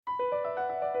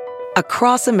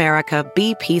Across America,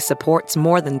 BP supports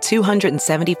more than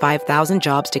 275,000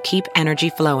 jobs to keep energy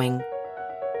flowing.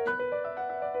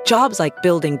 Jobs like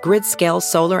building grid-scale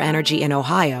solar energy in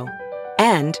Ohio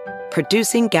and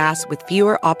producing gas with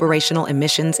fewer operational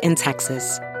emissions in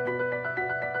Texas.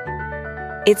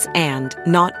 It's and,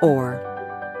 not or.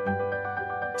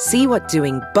 See what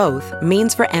doing both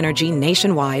means for energy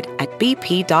nationwide at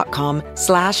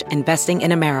bp.com/investing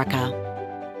in America.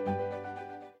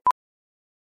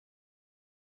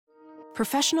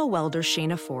 Professional welder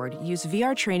Shayna Ford used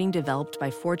VR training developed by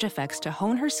ForgeFX to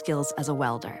hone her skills as a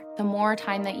welder. The more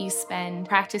time that you spend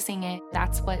practicing it,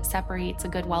 that's what separates a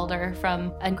good welder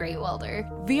from a great welder.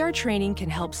 VR training can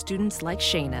help students like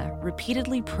Shayna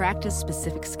repeatedly practice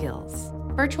specific skills.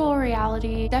 Virtual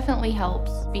reality definitely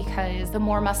helps because the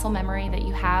more muscle memory that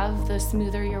you have, the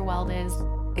smoother your weld is.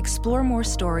 Explore more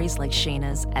stories like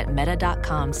Shayna's at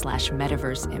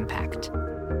meta.com/metaverseimpact.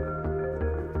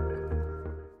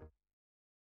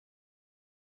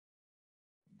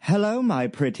 Hello, my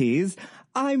pretties.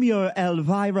 I'm your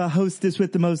Elvira hostess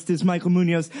with the mostest, Michael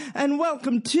Munoz, and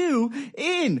welcome to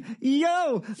In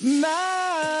Yo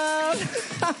Mouth.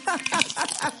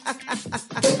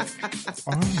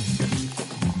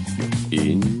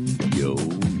 In Yo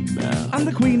Mouth. I'm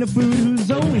the queen of food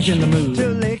who's always in the mood to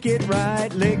lick it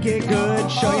right, lick it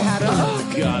good, show you how to.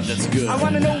 Oh, God, that's good. I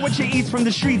want to know what you eat from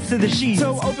the streets to the sheets.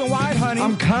 So open wide, honey.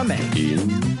 I'm coming. In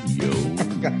Yo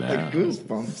Got the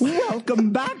goosebumps.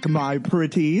 Welcome back, my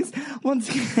pretties. Once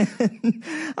again,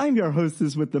 I'm your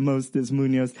hostess with the mostest,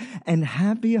 Munoz, and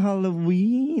happy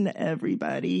Halloween,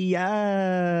 everybody.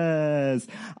 Yes.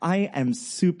 I am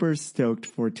super stoked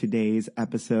for today's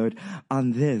episode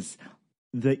on this,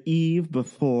 the eve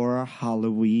before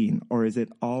Halloween, or is it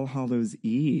All Hallows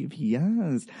Eve?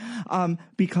 Yes.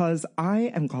 Because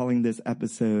I am calling this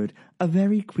episode a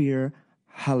very queer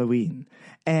Halloween.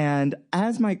 And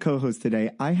as my co-host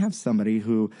today, I have somebody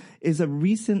who is a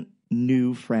recent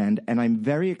new friend, and I'm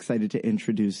very excited to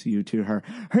introduce you to her.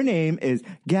 Her name is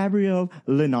Gabrielle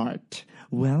Lenart.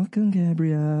 Welcome,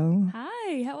 Gabrielle.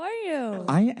 Hi, how are you?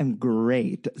 I am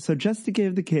great. So just to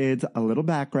give the kids a little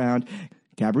background,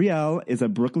 Gabrielle is a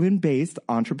Brooklyn-based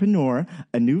entrepreneur,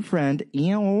 a new friend,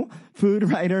 food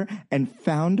writer, and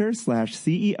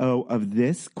founder/CEO of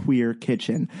This Queer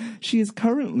Kitchen. She is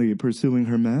currently pursuing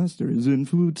her master's in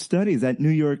food studies at New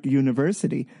York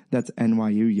University. That's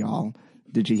NYU, y'all.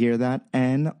 Did you hear that?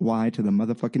 N-Y to the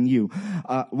motherfucking U.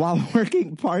 While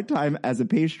working part-time as a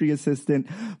pastry assistant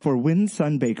for Win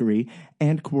Sun Bakery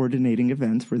and coordinating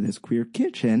events for This Queer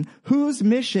Kitchen, whose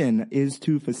mission is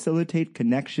to facilitate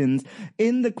connections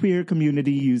in the queer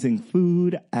community using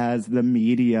food as the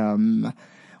medium.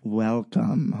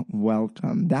 Welcome.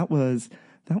 That was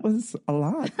a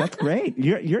lot. That's great.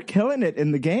 You're killing it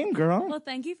in the game, girl. Well,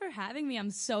 thank you for having me.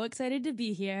 I'm so excited to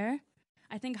be here.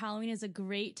 I think Halloween is a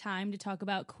great time to talk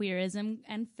about queerism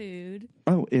and food.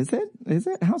 Oh, is it?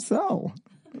 How so?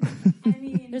 I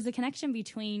mean, there's a connection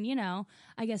between, I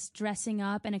guess dressing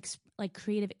up and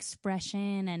creative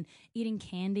expression and eating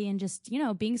candy and just,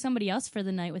 being somebody else for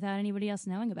the night without anybody else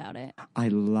knowing about it. I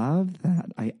love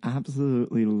that. I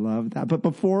absolutely love that. But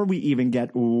before we even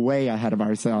get way ahead of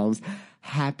ourselves,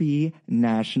 happy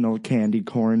National Candy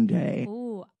Corn Day.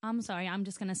 Ooh, I'm sorry. I'm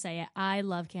just going to say it. I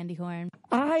love candy corn.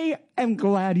 I am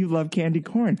glad you love candy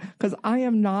corn because I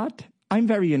am not. I'm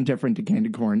very indifferent to candy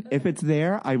corn. If it's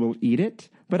there, I will eat it,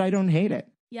 but I don't hate it.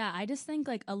 Yeah, I just think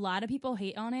a lot of people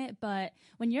hate on it, but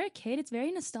when you're a kid, it's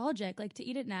very nostalgic, to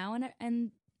eat it now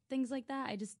and things like that.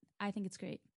 I think it's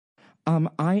great.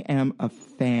 I am a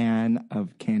fan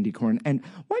of candy corn. And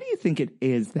why do you think it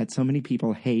is that so many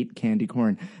people hate candy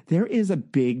corn? There is a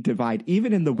big divide,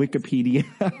 even in the Wikipedia,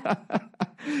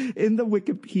 in the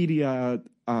Wikipedia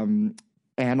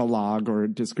analog or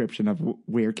description of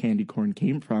where candy corn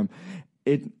came from.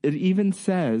 It even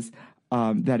says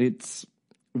that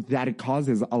it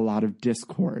causes a lot of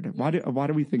discord. Why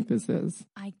do we think this is?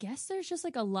 I guess there's just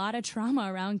a lot of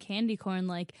trauma around candy corn.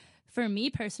 For me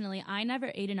personally, I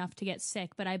never ate enough to get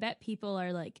sick, but I bet people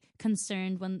are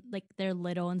concerned when they're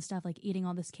little and stuff, eating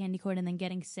all this candy corn and then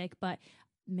getting sick. But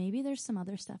maybe there's some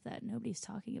other stuff that nobody's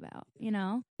talking about,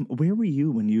 Where were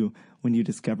you when you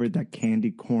discovered that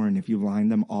candy corn, if you line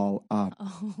them all up,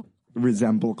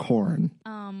 resemble corn?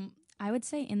 I would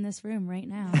say in this room right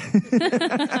now.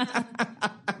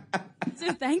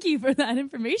 So thank you for that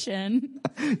information.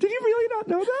 Did you really not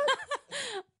know that?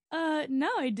 No,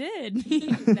 I did.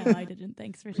 No, I didn't.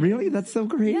 Thanks for sharing. Really? That's so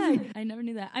crazy. Yeah, I never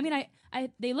knew that. I mean,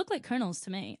 they look like kernels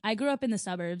to me. I grew up in the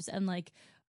suburbs and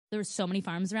there were so many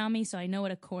farms around me, so I know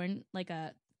what a corn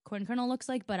kernel looks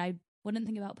like, but I wouldn't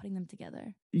think about putting them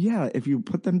together. Yeah, if you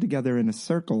put them together in a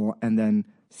circle and then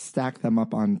stack them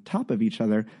up on top of each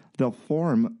other, they'll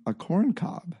form a corn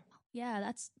cob.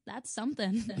 Yeah, that's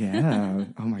something. Yeah.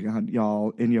 Oh my God,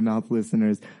 y'all, in your mouth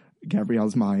listeners,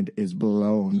 Gabrielle's mind is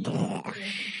blown.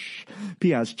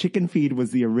 P.S. Chicken feed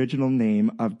was the original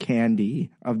name of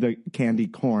the candy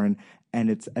corn, and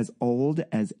it's as old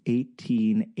as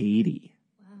 1880.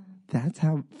 Wow. That's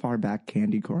how far back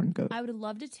candy corn goes. I would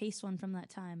love to taste one from that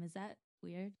time. Is that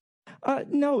weird?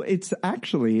 No, it's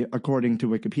actually, according to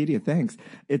Wikipedia, thanks,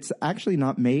 it's actually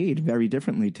not made very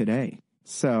differently today.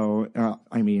 So,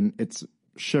 it's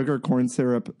sugar, corn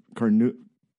syrup,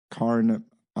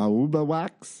 auba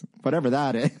wax, whatever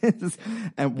that is,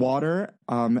 and water,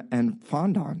 and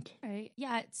fondant. Right.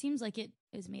 Yeah, it seems like it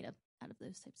is made up out of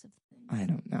those types of things.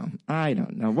 I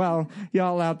don't know. Well,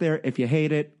 y'all out there, if you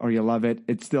hate it or you love it,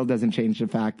 it still doesn't change the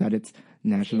fact that it's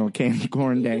National Candy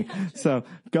Corn Day. So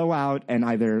go out and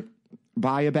either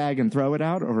buy a bag and throw it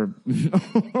out or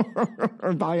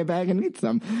or buy a bag and eat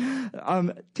some.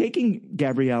 Taking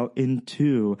Gabrielle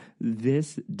into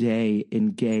this day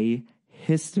in gay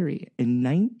history. In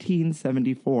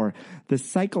 1974, the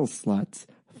Cycle Sluts,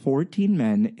 14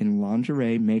 men in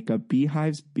lingerie, makeup,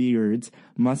 beehives, beards,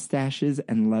 mustaches,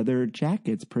 and leather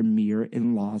jackets premiere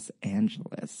in Los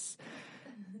Angeles.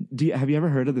 Have you ever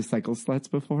heard of the Cycle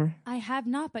Sluts before? I have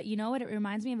not, but you know what? It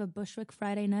reminds me of a Bushwick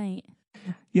Friday night.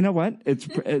 You know what?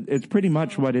 It's pretty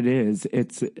much what it is.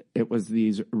 It was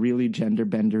these really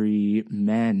gender-bendery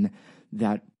men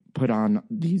that put on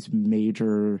these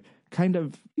major kind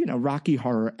of, Rocky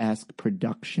Horror-esque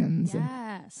productions.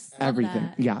 Yes. And everything.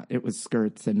 That. Yeah, it was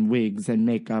skirts and wigs and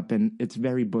makeup, and it's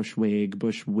very Bushwick,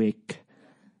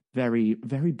 very,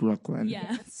 very Brooklyn.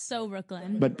 Yeah, so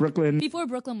Brooklyn. But Brooklyn... Before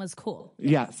Brooklyn was cool.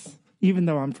 Yes. Even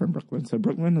though I'm from Brooklyn, so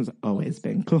Brooklyn has always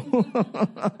been cool.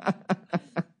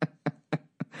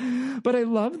 But I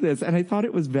love this, and I thought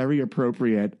it was very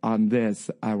appropriate on this,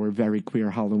 our very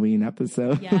queer Halloween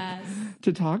episode, yes,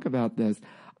 to talk about this.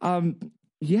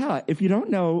 Yeah, if you don't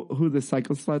know who the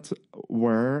Cycle Sluts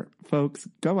were, folks,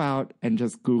 go out and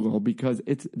just Google, because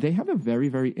they have a very,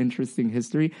 very interesting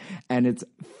history, and it's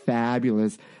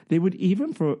fabulous. They would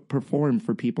even perform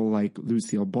for people like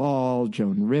Lucille Ball,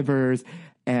 Joan Rivers,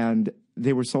 and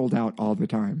they were sold out all the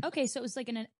time. Okay, so it was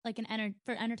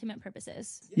for entertainment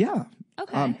purposes. Yeah.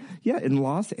 Okay. In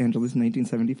Los Angeles,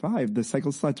 1975, the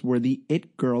Cycle Sluts were the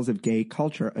it girls of gay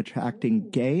culture, attracting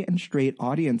gay and straight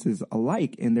audiences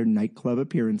alike in their nightclub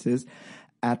appearances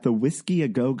at the Whiskey A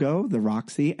Go Go, the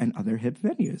Roxy, and other hip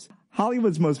venues.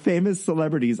 Hollywood's most famous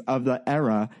celebrities of the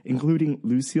era, including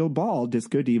Lucille Ball,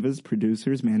 disco divas,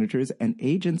 producers, managers, and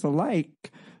agents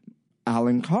alike,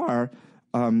 Alan Carr,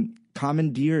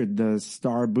 commandeered the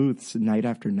star booths night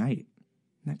after night.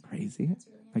 Isn't that crazy? Really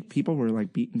nice. People were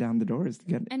beating down the doors to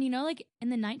get. And in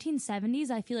the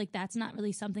 1970s, I feel like that's not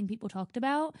really something people talked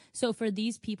about. So for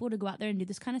these people to go out there and do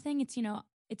this kind of thing,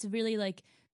 it's really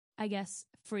I guess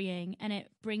freeing, and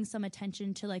it brings some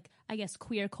attention to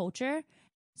queer culture.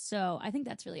 So I think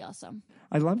that's really awesome.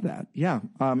 I love that. Yeah.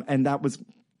 And that was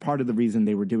part of the reason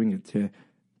they were doing it,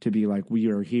 to be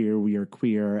we are here, we are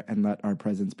queer, and let our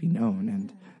presence be known.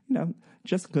 And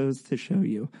just goes to show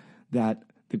you that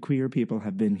the queer people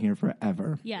have been here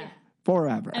forever. Yeah.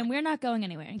 Forever. And we're not going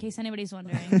anywhere, in case anybody's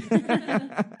wondering.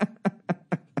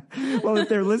 Well, if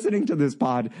they're listening to this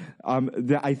pod,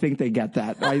 I think they get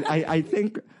that. I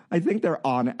think they're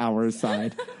on our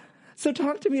side. So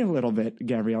talk to me a little bit,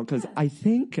 Gabrielle, because I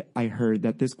think I heard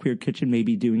that this queer kitchen may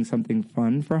be doing something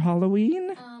fun for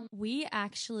Halloween. We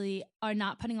actually are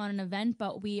not putting on an event,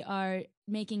 but we are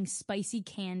making spicy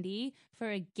candy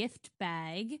for a gift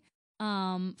bag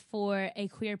for a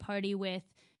queer party with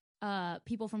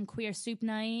people from Queer Soup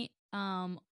Night,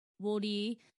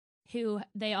 Woody, who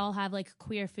they all have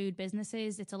queer food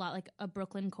businesses. It's a lot like a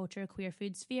Brooklyn culture queer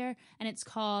food sphere, and it's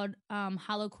called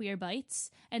Hallo-QUEER bites.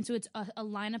 And so it's a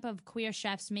lineup of queer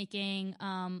chefs making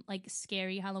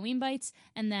scary Halloween bites,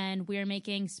 and then we're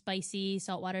making spicy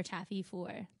saltwater taffy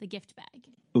for the gift bag.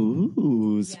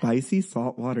 Ooh, yeah. Spicy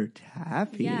saltwater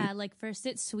taffy. Yeah, first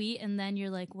it's sweet, and then you're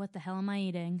like, what the hell am I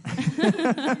eating?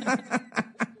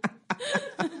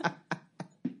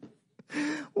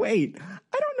 Wait,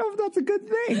 I don't know if that's a good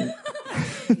thing.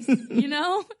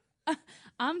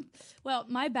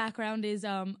 My background is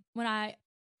when I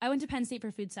went to Penn State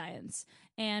for food science,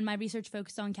 and my research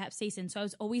focused on capsaicin. So I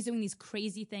was always doing these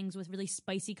crazy things with really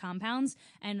spicy compounds.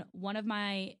 And one of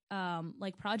my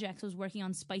projects was working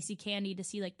on spicy candy to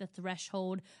see the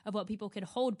threshold of what people could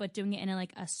hold, but doing it in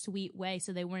a sweet way,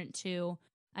 so they weren't too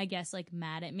I guess, like,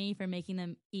 mad at me for making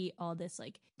them eat all this,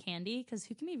 like, candy. Because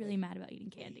who can be really mad about eating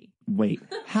candy? Wait,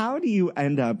 how do you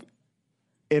end up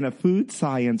in a food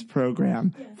science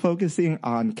program focusing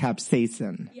on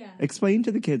capsaicin? Explain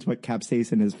to the kids what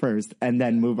capsaicin is first and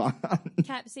then move on.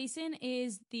 Capsaicin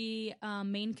is the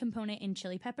main component in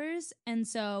chili peppers. And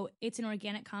so it's an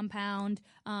organic compound.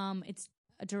 It's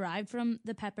derived from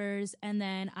the peppers. And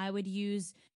then I would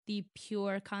use the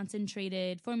pure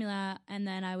concentrated formula, and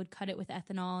then I would cut it with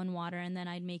ethanol and water, and then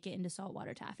I'd make it into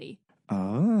saltwater taffy.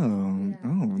 Oh,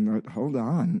 no, hold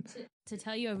on. To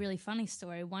tell you a really funny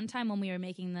story, one time when we were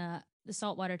making the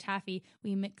saltwater taffy,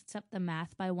 we mixed up the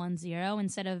math by 1-0.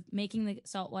 Instead of making the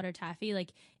saltwater taffy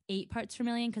like 8 parts per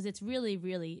million, because it's really,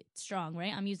 really strong,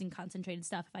 right? I'm using concentrated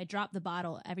stuff. If I drop the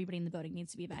bottle, everybody in the building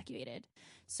needs to be evacuated.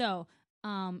 So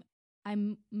I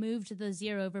moved the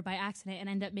 0 over by accident and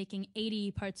ended up making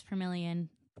 80 parts per million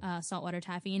saltwater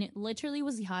taffy, and it literally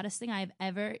was the hottest thing I've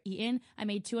ever eaten. I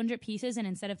made 200 pieces, and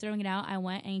instead of throwing it out, I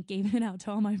went and gave it out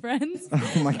to all my friends.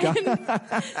 Oh my God.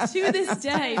 To this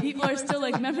day, people are still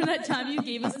like, remember that time you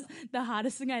gave us the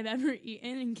hottest thing I've ever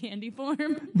eaten in candy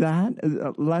form?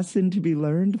 That lesson to be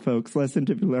learned, folks. Lesson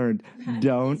to be learned.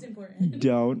 Don't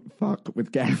fuck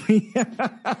with Gabby.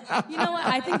 You know what?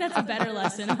 I think that's a better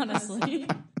lesson, honestly.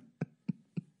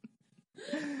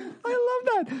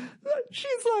 I love that.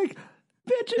 She's like,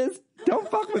 bitches, don't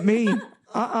fuck with me.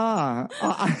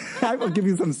 I will give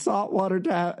you some saltwater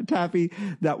taffy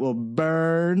that will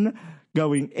burn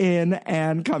going in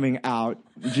and coming out.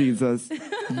 Jesus.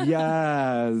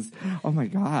 Yes. Oh my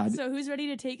God. So who's ready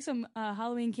to take some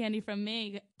Halloween candy from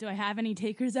me? Do I have any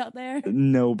takers out there?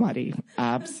 Nobody.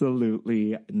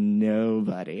 Absolutely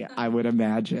nobody, I would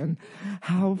imagine.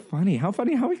 How funny. How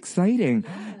exciting.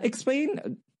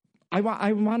 Explain. I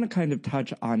want to kind of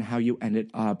touch on how you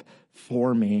ended up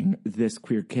forming this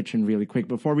queer kitchen really quick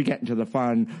before we get into the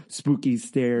fun, spooky,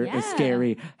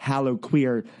 scary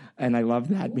Hallo-QUEER. And I love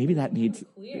that. Maybe that needs...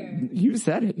 You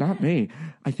said it, not me.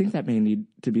 I think that may need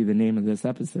to be the name of this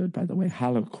episode, by the way.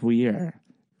 Hallo-QUEER.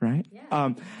 Right? Yeah.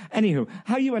 Anywho,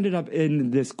 how you ended up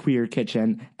in this queer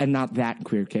kitchen and not that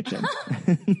queer kitchen.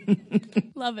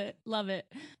 Love it.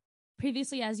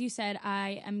 Previously, as you said,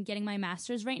 I am getting my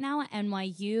master's right now at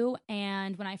NYU.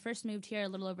 And when I first moved here a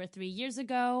little over 3 years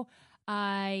ago,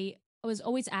 I was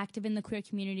always active in the queer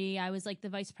community. I was like the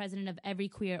vice president of every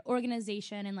queer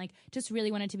organization and like just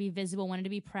really wanted to be visible, wanted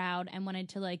to be proud, and wanted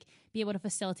to like be able to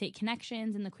facilitate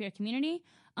connections in the queer community.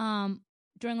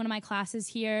 During one of my classes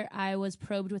here, I was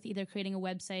probed with either creating a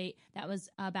website that was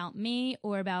about me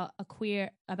or about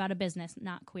a business,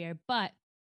 not queer, but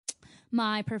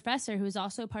my professor, who is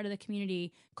also part of the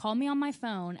community, called me on my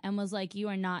phone and was like, you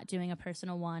are not doing a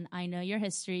personal one. I know your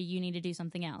history. You need to do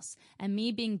something else. And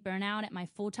me being burnout at my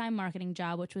full-time marketing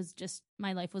job, which was just,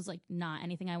 my life was like not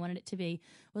anything I wanted it to be,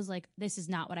 was like, this is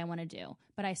not what I want to do.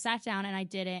 But I sat down and I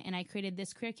did it, and I created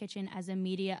this queer kitchen as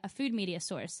a food media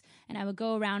source. And I would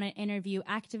go around and interview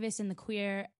activists in the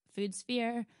queer food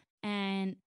sphere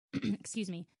and,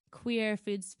 queer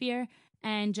food sphere,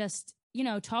 and just,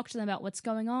 talk to them about what's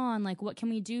going on, like, what can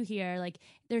we do here? Like,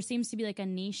 there seems to be, like, a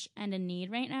niche and a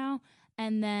need right now.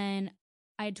 And then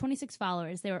I had 26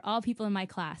 followers. They were all people in my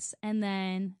class. And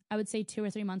then I would say 2 or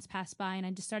 3 months passed by, and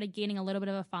I just started gaining a little bit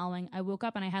of a following. I woke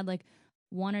up and I had, like,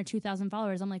 1,000 or 2,000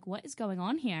 followers. I'm like, what is going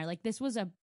on here? Like, this was a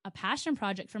passion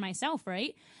project for myself,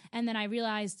 right? And then I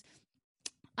realized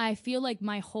I feel like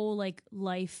my whole like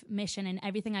life mission and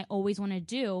everything I always want to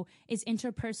do is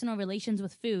interpersonal relations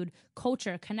with food,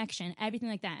 culture, connection, everything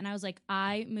like that. And I was like,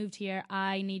 I moved here.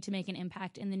 I need to make an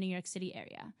impact in the New York City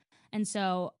area. And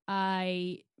so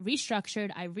I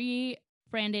restructured, I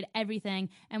rebranded everything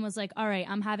and was like, all right,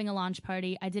 I'm having a launch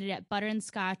party. I did it at Butter and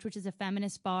Scotch, which is a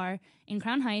feminist bar in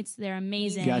Crown Heights. They're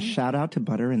amazing. Yeah, shout out to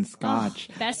Butter and Scotch.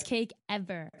 Oh, best cake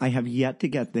ever. I have yet to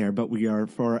get there, but we are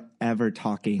forever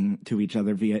talking to each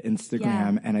other via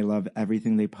Instagram, and I love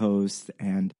everything they post.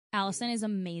 And Allison is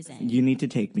amazing. You need to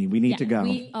take me. We need to go.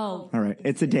 All right,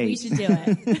 it's a date. We should do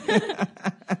it.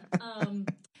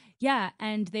 Yeah,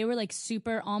 and they were like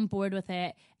super on board with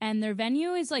it. And their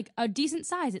venue is like a decent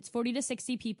size. It's 40 to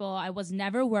 60 people. I was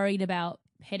never worried about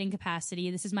hitting capacity.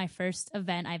 This is my first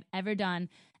event I've ever done.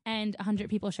 And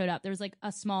 100 people showed up. There was like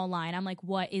a small line. I'm like,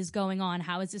 what is going on?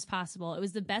 How is this possible? It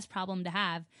was the best problem to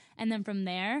have. And then from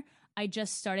there, I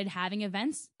just started having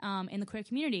events in the queer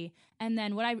community. And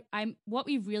then what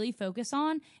we really focus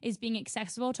on is being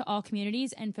accessible to all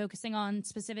communities and focusing on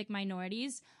specific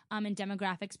minorities and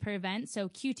demographics per event. So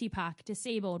QTPOC,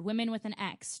 disabled, women with an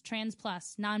X, trans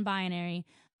plus, non-binary.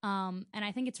 And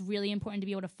I think it's really important to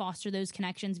be able to foster those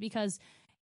connections because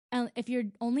And if you're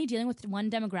only dealing with one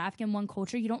demographic and one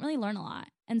culture, you don't really learn a lot.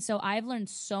 And so I've learned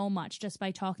so much just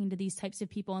by talking to these types of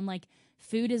people. And like,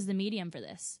 food is the medium for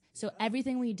this. So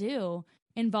everything we do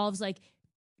involves like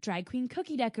drag queen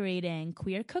cookie decorating,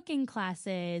 queer cooking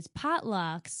classes,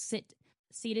 potlucks,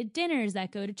 seated dinners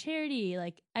that go to charity.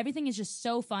 Like, everything is just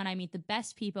so fun. I meet the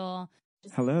best people.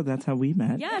 Hello, that's how we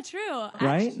met. Yeah, true.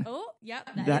 Right?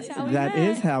 That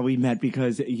is how we met,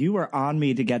 because you were on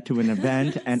me to get to an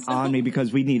event and on me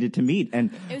because we needed to meet.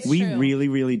 And we true. really,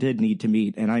 really did need to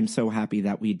meet. And I'm so happy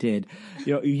that we did.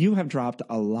 You know, you have dropped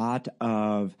a lot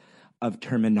of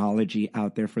terminology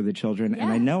out there for the children. Yeah.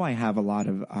 And I know I have a lot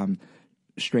of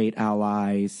straight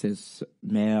allies, cis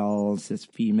male, cis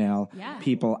female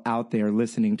people out there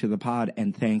listening to the pod.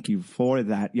 And thank you for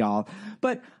that, y'all.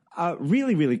 But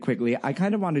really, really quickly, I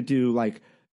kind of want to do like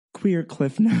queer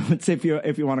cliff notes, if you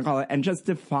want to call it, and just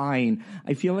define.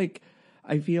 I feel like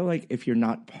if you're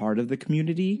not part of the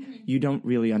community, you don't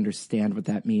really understand what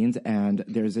that means, and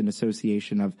there's an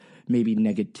association of maybe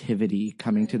negativity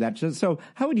coming to that. So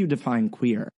how would you define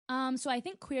queer? So I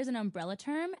think queer is an umbrella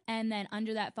term, and then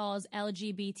under that falls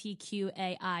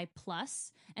LGBTQAI+,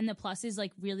 and the plus is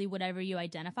like really whatever you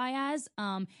identify as.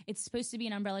 It's supposed to be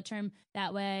an umbrella term.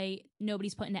 That way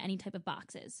nobody's put into any type of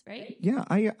boxes, right? Yeah,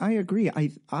 I agree.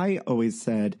 I always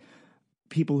said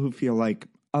people who feel like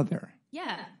other.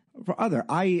 Yeah. For other,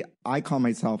 I call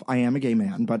myself, I am a gay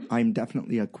man, but I'm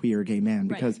definitely a queer gay man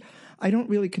because I don't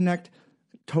really connect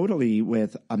totally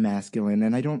with a masculine,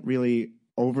 and I don't really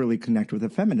overly connect with a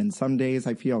feminine. Some days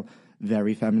I feel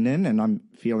very feminine and I'm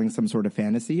feeling some sort of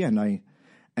fantasy, and I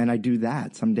do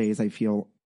that. Some days I feel,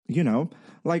 you know,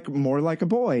 like more like a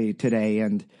boy today,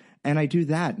 and I do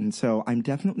that. And so I'm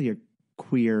definitely a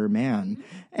queer man.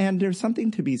 And there's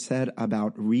something to be said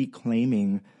about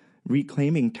reclaiming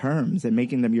terms and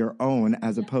making them your own,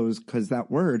 as opposed, because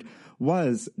that word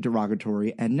was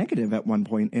derogatory and negative at one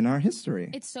point in our history.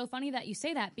 It's so funny that you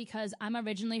say that, because I'm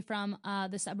originally from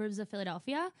the suburbs of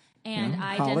Philadelphia, and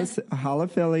Holla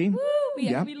Philly. Woo, we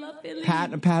Yep. love Philly.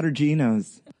 Pat or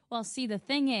Geno's. Well, see, the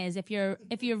thing is, if you're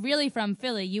really from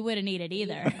Philly, you wouldn't need it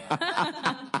either.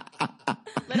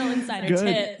 Little insider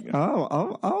tip.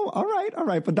 Oh, all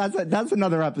right. But that's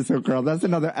another episode, girl. That's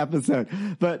another episode.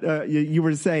 But you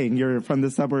were saying you're from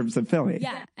the suburbs of Philly.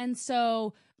 Yeah. And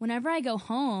so whenever I go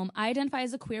home, I identify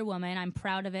as a queer woman. I'm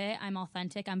proud of it. I'm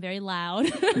authentic. I'm very loud.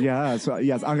 Yeah. So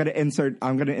yes, I'm gonna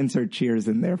insert cheers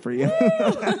in there for you.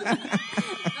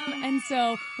 And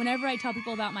so whenever I tell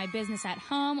people about my business at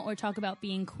home or talk about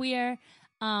being queer,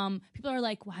 people are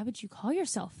like, why would you call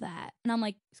yourself that? And I'm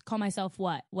like, call myself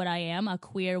what? What I am, a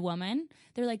queer woman?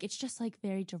 They're like, it's just like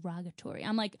very derogatory.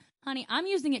 I'm like, honey, I'm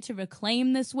using it to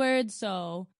reclaim this word,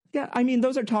 so. Yeah, I mean,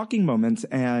 those are talking moments.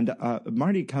 And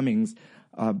Marty Cummings,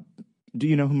 do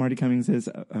you know who Marty Cummings is?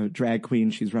 A drag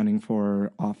queen. She's running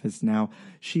for office now.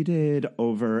 She did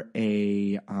over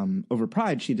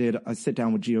Pride, she did a sit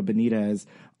down with Gio Benitez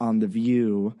on The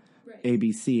View,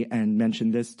 ABC, and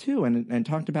mentioned this too, and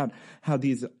talked about how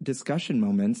these discussion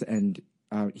moments, and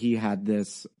he had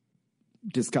this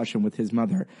discussion with his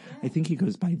mother. I think he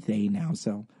goes by they now,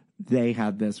 so they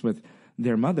had this with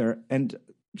their mother, and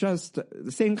just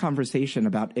the same conversation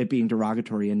about it being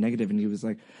derogatory and negative. And he was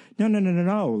like,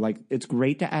 no. Like, it's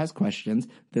great to ask questions.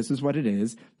 This is what it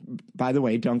is. By the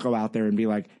way, don't go out there and be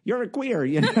like, you're a queer,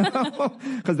 you know,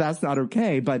 because that's not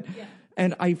okay. But,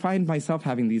 and I find myself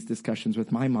having these discussions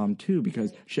with my mom too,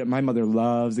 because my mother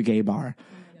loves a gay bar,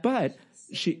 but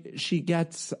she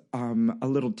gets a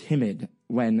little timid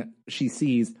when she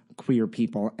sees queer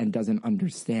people and doesn't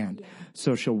understand.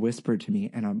 So she'll whisper to me,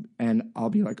 and I'll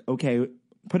be like, okay,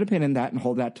 put a pin in that and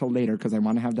hold that till later, because I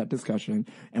want to have that discussion,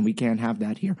 and we can't have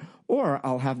that here. Or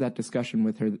I'll have that discussion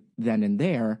with her then and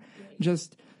there,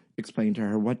 just explain to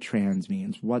her what trans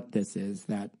means, what this is,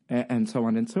 that, and so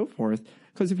on and so forth.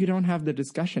 Because if you don't have the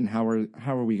discussion, how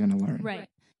are we going to learn? Right.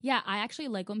 Yeah, I actually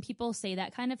like when people say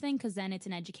that kind of thing, because then it's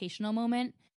an educational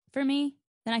moment for me.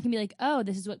 Then I can be like, oh,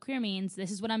 this is what queer means.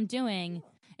 This is what I'm doing.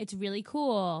 It's really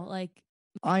cool. Like,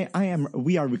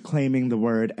 we are reclaiming the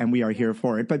word, and we are here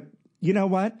for it. But you know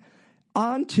what?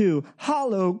 On to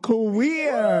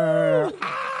Hallo-QUEER.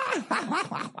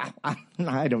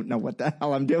 I don't know what the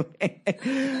hell I'm doing.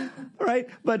 Right?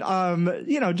 But,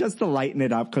 just to lighten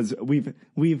it up, because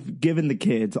we've given the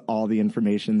kids all the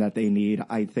information that they need,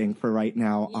 I think, for right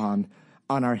now on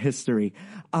our history.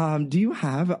 Do you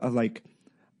have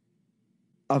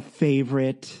a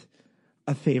favorite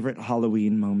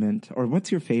Halloween moment? Or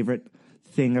what's your favorite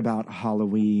thing about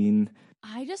Halloween?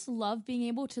 I just love being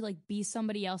able to be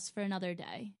somebody else for another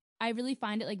day. I really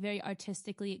find it very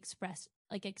artistically expressed.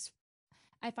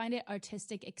 I find it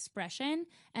artistic expression.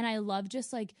 And I love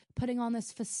just like putting on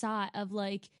this facade of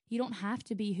like, you don't have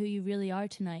to be who you really are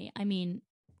tonight. I mean,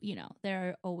 you know, there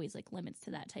are always like limits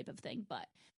to that type of thing, but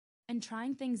and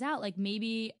trying things out. Like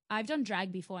maybe I've done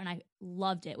drag before and I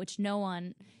loved it, which no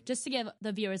one, just to give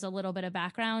the viewers a little bit of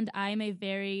background, I'm a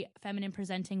very feminine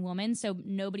presenting woman. So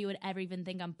nobody would ever even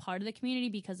think I'm part of the community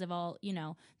because of all, you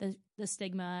know, the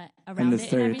stigma around and the it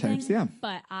stereotypes, and everything. yeah.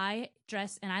 But I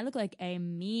dress and I look like a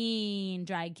mean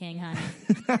drag king, honey.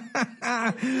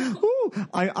 Ooh,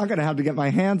 I'm gonna have to get my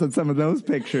hands on some of those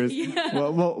pictures. Yeah.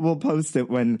 We'll post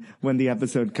it when the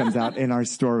episode comes out in our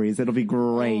stories. It'll be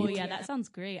great. Oh yeah, that sounds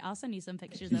great. I'll send you some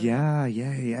pictures of it.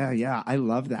 Yeah. I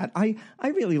love that. I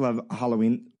really love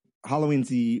Halloween. Halloween's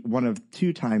the one of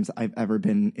 2 times I've ever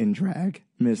been in drag.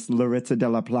 Miss Laritza de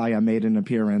la Playa made an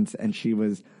appearance, and she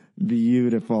was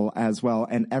beautiful as well.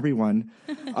 And everyone,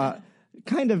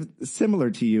 kind of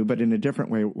similar to you, but in a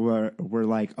different way, we're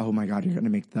like, oh my God, you're going to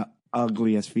make the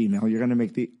ugliest female. You're going to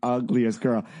make the ugliest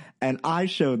girl. And I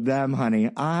showed them,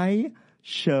 honey. I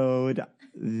showed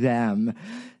them.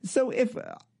 So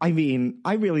I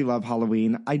really love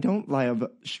Halloween. I don't love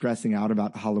stressing out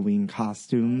about Halloween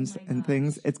costumes and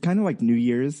things. It's kind of like New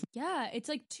Year's. Yeah, it's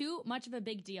like too much of a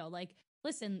big deal. Like,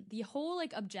 listen, the whole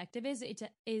like objective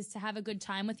is to have a good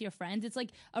time with your friends. It's like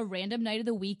a random night of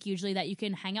the week usually that you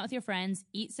can hang out with your friends,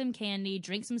 eat some candy,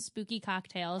 drink some spooky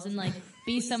cocktails, and like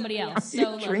be somebody else.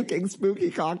 So Drinking spooky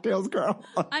cocktails, girl.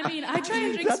 I mean, I try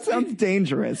and drink. That sounds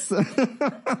dangerous.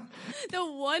 The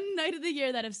one night of the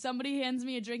year that if somebody hands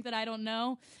me a drink that I don't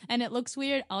know and it looks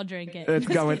weird, I'll drink it.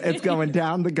 It's going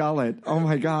down the gullet. Oh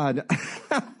my God.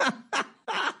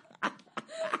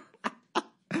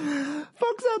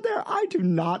 Folks out there, I do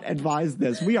not advise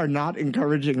this. We are not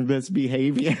encouraging this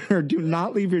behavior. Do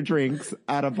not leave your drinks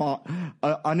at a bar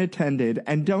unattended,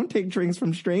 and don't take drinks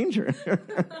from strangers.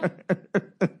 But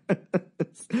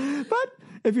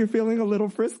if you're feeling a little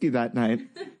frisky that night,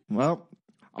 well,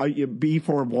 you be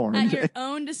forewarned. At your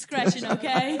own discretion,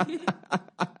 okay?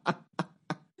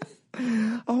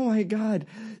 Oh my God.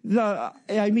 What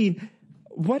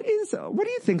do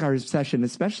you think our obsession,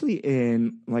 especially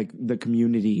in like the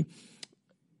community,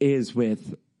 is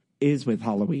with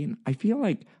Halloween? I feel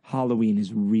like Halloween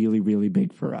is really, really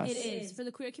big for us. It is. For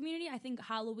the queer community, I think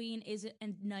Halloween is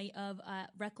a night of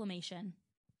reclamation.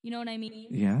 You know what I mean?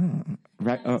 Yeah.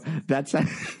 That's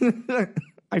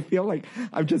I feel like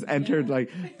I've just entered like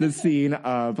the scene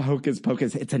of Hocus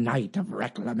Pocus. It's a night of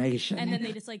reclamation. And then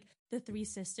they just like the 3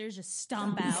 sisters just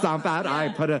stomp out. Stomp out. Yeah. I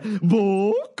put a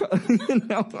book.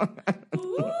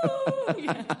 Ooh,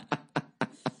 yeah.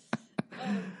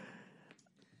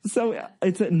 So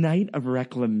it's a night of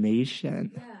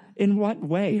reclamation. Yeah. In what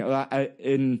way?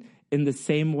 In the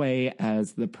same way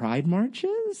as the Pride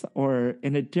marches, or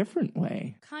in a different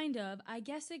way? Kind of. I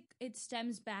guess it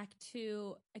stems back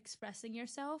to expressing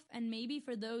yourself, and maybe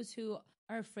for those who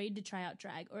are afraid to try out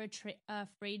drag or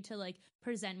afraid to like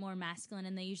present more masculine,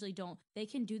 and they usually don't, they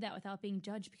can do that without being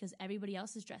judged because everybody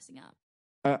else is dressing up.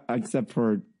 Except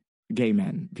for gay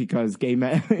men, because gay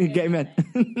men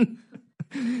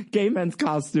gay men's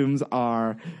costumes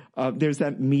are, there's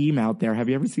that meme out there. Have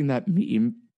you ever seen that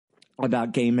meme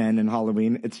about gay men in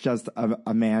Halloween? It's just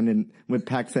a man with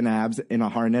pecs and abs in a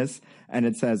harness, and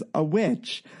it says a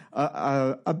witch,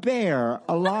 a bear,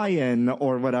 a lion,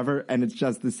 or whatever, and it's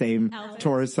just the same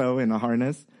torso in a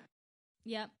harness.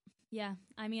 Yep. Yeah.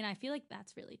 I mean, I feel like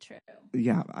that's really true.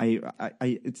 Yeah. I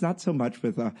it's not so much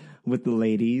with the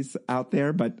ladies out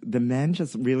there, but the men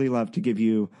just really love to give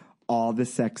you all the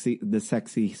sexy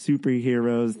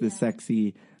superheroes, the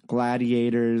sexy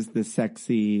gladiators, the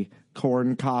sexy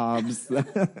corn cobs.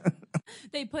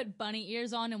 They put bunny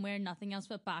ears on and wear nothing else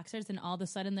but boxers, and all of a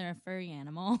sudden they're a furry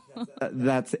animal.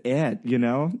 That's it, you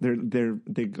know?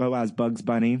 They go as Bugs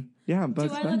Bunny. Yeah,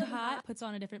 Bugs Bunny. Do I look hot? Puts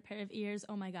on a different pair of ears.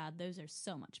 Oh my God, those are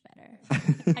so much better.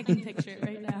 I can picture it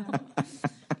right now.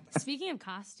 Speaking of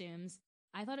costumes,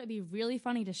 I thought it'd be really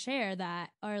funny to share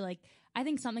that, or like, I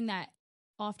think something that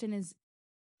often is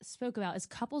spoke about is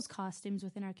couples costumes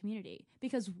within our community,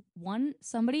 because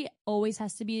somebody always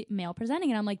has to be male presenting,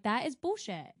 and I'm like, that is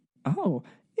bullshit. Oh,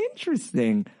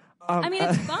 interesting. I mean,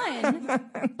 it's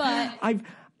fun, but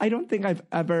I don't think I've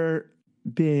ever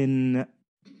been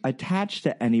attached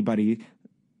to anybody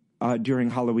during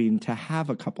Halloween to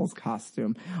have a couple's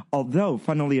costume. Although,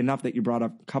 funnily enough, that you brought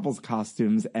up couple's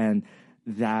costumes and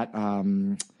that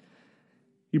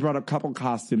you brought up couple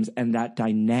costumes and that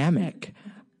dynamic.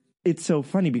 It's so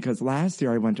funny because last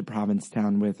year I went to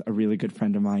Provincetown with a really good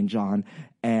friend of mine, John,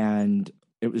 and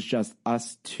it was just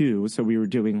us 2. So we were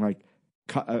doing like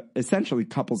essentially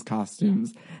couples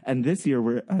costumes. And this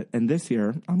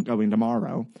year I'm going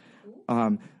tomorrow.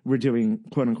 We're doing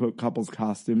quote unquote couples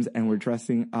costumes, and we're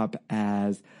dressing up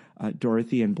as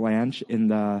Dorothy and Blanche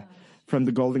from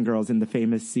the Golden Girls in the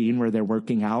famous scene where they're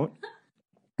working out.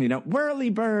 You know,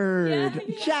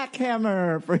 Whirlybird,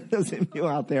 Jackhammer. For those of you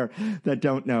out there that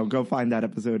don't know, go find that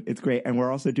episode. It's great. And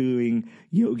we're also doing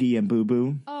Yogi and Boo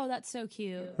Boo. Oh, that's so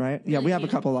cute. Right? Yeah, we have a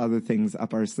couple other things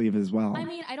up our sleeve as well. I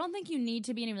mean, I don't think you need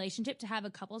to be in a relationship to have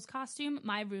a couple's costume.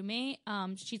 My roommate,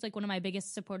 she's like one of my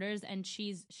biggest supporters, and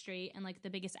she's straight and like the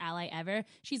biggest ally ever.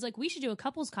 She's like, we should do a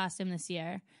couple's costume this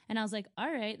year. And I was like,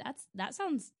 all right, that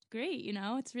sounds great. You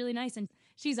know, it's really nice. And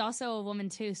she's also a woman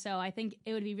too. So I think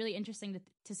it would be really interesting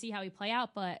to see how we play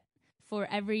out. But for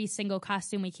every single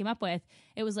costume we came up with,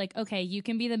 it was like, okay, you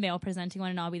can be the male presenting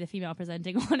one and I'll be the female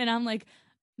presenting one. And I'm like,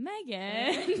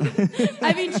 Megan.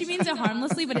 I mean, she means it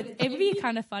harmlessly, but it would be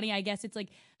kind of funny. I guess it's like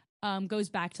goes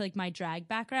back to like my drag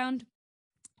background.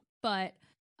 But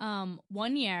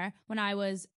one year when I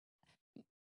was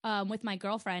with my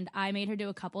girlfriend, I made her do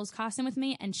a couple's costume with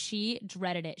me, and she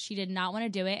dreaded it. She did not want to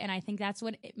do it, and I think that's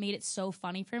what made it so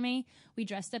funny for me. We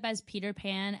dressed up as Peter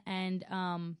Pan and,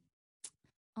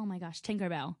 oh my gosh,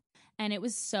 Tinkerbell. And it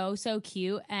was so, so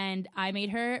cute, and I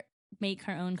made her make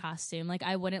her own costume. Like,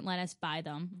 I wouldn't let us buy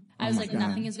them. I was like,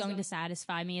 nothing is going to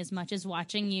satisfy me as much as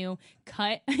watching you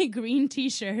cut a green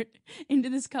t-shirt into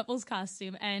this couple's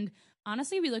costume. And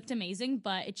honestly, we looked amazing,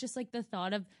 but it's just like the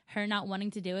thought of her not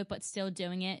wanting to do it but still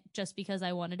doing it just because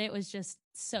I wanted it was just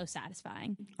so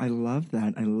satisfying. I love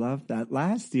that. I love that.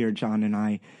 Last year, John and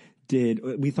I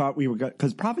we thought we were good,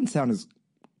 because Provincetown is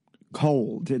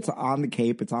cold. It's on the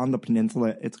Cape. It's on the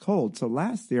peninsula. It's cold. So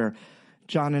last year,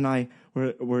 John and I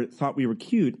thought we were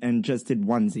cute and just did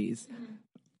onesies.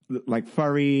 Like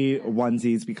furry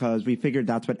onesies, because we figured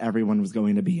that's what everyone was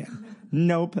going to be in.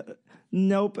 Nope.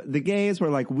 The gays were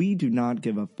like, we do not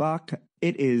give a fuck.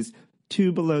 It is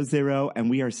 2 below zero, and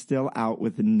we are still out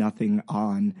with nothing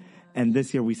on. And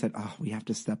this year we said, we have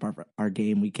to step up our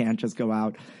game. We can't just go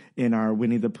out in our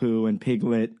Winnie the Pooh and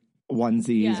Piglet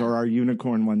onesies or our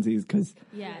unicorn onesies, because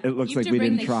it looks like we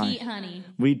didn't try. Heat, honey.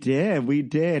 We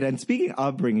did. And speaking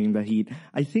of bringing the heat,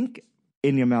 I think,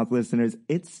 In Your Mouth listeners,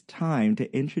 it's time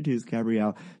to introduce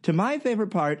Gabrielle to my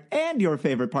favorite part and your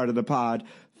favorite part of the pod,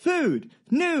 Food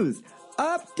News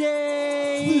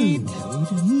Update.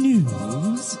 Food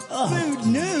news. Food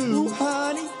news,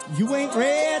 honey. You ain't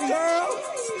ready, girl?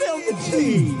 Spill the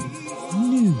tea.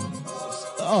 News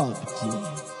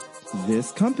update.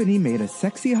 This company made a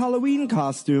sexy Halloween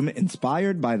costume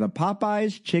inspired by the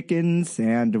Popeyes chicken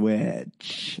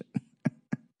sandwich.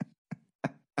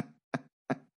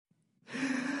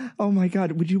 Oh my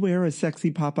God, would you wear a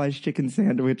sexy Popeyes chicken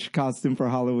sandwich costume for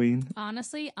Halloween?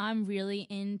 Honestly, I'm really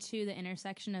into the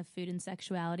intersection of food and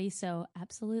sexuality, so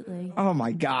absolutely. Oh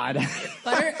my God.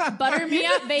 Butter me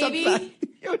up, baby.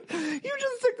 You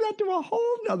just took that to a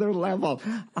whole nother level.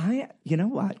 You know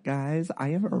what, guys? I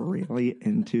am really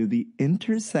into the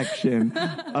intersection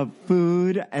of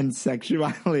food and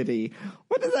sexuality.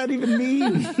 What does that even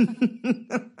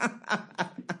mean?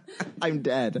 I'm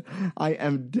dead. I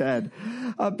am dead.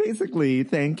 Basically,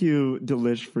 thank you,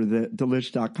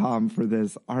 Delish.com for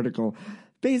this article.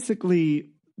 Basically,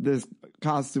 this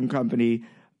costume company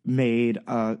made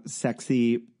a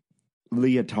sexy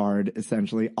leotard,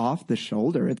 essentially, off the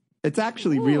shoulder. It's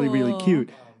actually really, really cute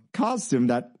costume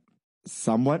that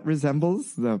somewhat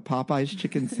resembles the Popeyes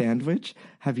chicken sandwich.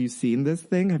 Have you seen this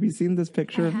thing? Have you seen this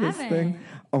picture of this thing?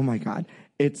 Oh my God.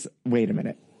 Wait a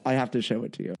minute. I have to show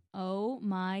it to you. Oh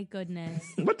my goodness.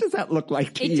 What does that look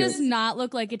like to you? It does not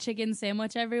look like a chicken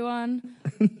sandwich, everyone.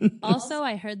 Also,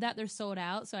 I heard that they're sold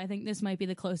out, so I think this might be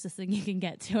the closest thing you can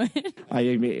get to it.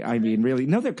 I mean, really.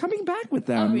 No, they're coming back with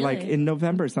them, really? like in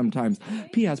November sometimes.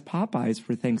 P.S. Popeyes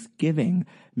for Thanksgiving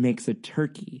makes a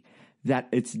turkey that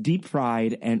it's deep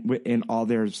fried and in all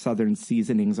their southern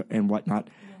seasonings and whatnot.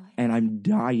 And I'm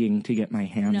dying to get my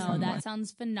hands on one. No, that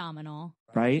sounds phenomenal.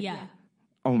 Right? Yeah.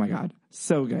 Oh my God.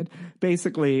 So good.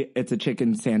 Basically, it's a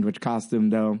chicken sandwich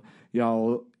costume though,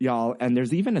 y'all. And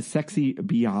there's even a sexy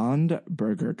Beyond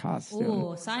Burger costume.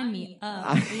 Oh, sign me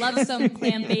up. Love some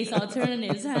plant-based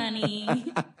alternatives, honey.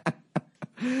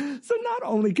 So not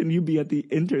only can you be at the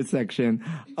intersection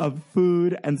of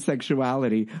food and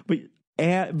sexuality, but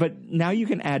now you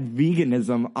can add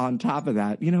veganism on top of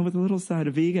that, with a little side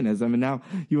of veganism. And now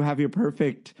you have your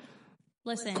perfect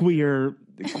queer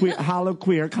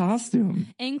Hallo-QUEER costume.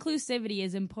 Inclusivity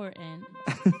is important.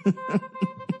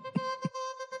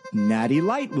 Natty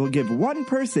Light will give one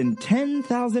person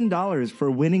 $10,000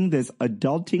 for winning this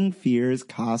Adulting Fears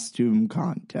costume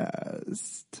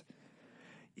contest.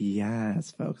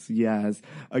 Yes, folks. Yes.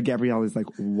 Gabrielle is like,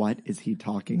 what is he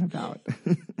talking about?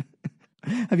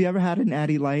 Have you ever had an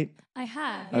Natty Light? I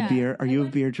have. A beer? Are you a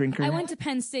beer drinker? I went to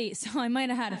Penn State, so I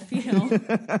might have had a few.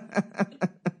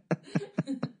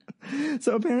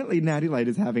 So apparently Natty Light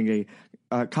is having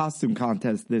a costume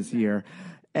contest this year,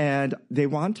 and they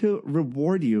want to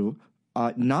reward you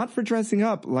not for dressing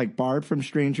up like Barb from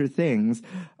Stranger Things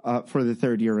for the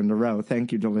third year in a row.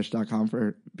 Thank you, Delish.com,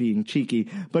 for being cheeky.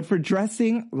 But for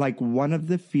dressing like one of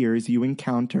the fears you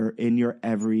encounter in your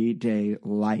everyday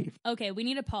life. Okay, we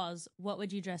need to pause. What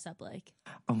would you dress up like?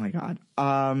 Oh, my God.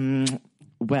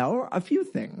 Well, a few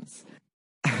things.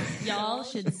 Y'all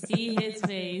should see his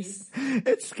face.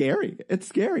 It's scary. It's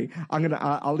scary.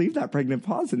 I'll leave that pregnant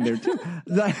pause in there, too.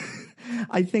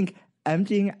 I think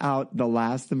emptying out the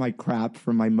last of my crap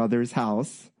from my mother's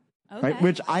house, right,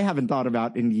 which I haven't thought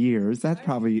about in years. That's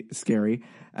probably scary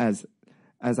as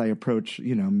I approach,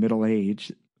 middle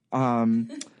age. Or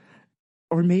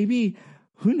maybe,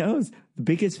 who knows, the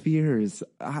biggest fears,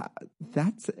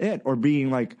 that's it. Or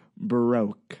being like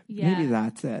broke. Yeah. Maybe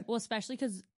that's it. Well, especially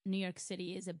because New York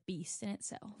City is a beast in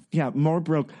itself. Yeah, more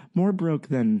broke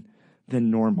than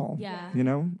normal. Yeah.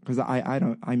 Because I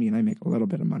make a little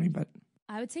bit of money, but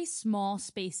I would say small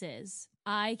spaces.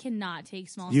 I cannot take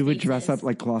small spaces. You would dress up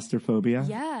like claustrophobia?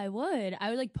 Yeah, I would.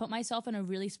 I would put myself in a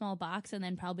really small box and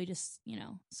then probably just,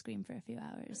 scream for a few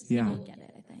hours. Yeah. People would get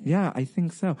it, I think. Yeah, I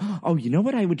think so. Oh, you know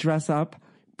what I would dress up?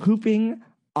 Pooping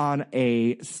on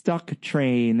a stuck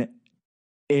train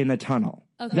in a tunnel.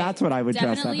 Okay. That's what I would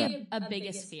dress up Definitely a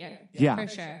biggest fear. Yeah. For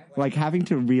sure. Like having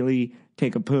to really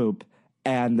take a poop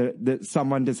and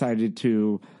someone decided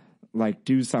to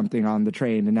do something on the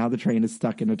train, and now the train is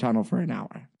stuck in a tunnel for an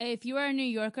hour. If you are a New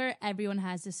Yorker, everyone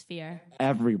has this fear.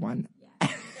 Everyone.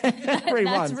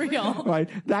 Everyone. That's real. Right.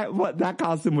 That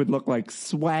costume would look like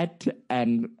sweat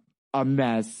and a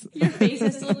mess. Your face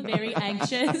has to look very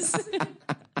anxious.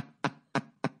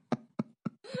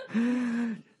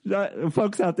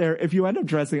 Folks out there, if you end up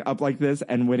dressing up like this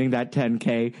and winning that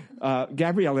 10K,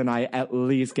 Gabrielle and I at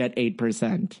least get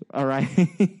 8%. All right?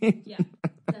 Yeah,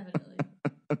 definitely.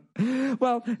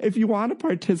 Well, if you want to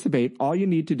participate, all you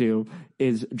need to do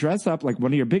is dress up like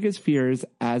one of your biggest fears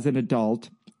as an adult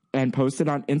and post it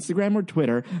on Instagram or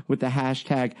Twitter with the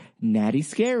hashtag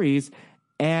 #NattyScaries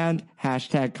and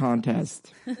hashtag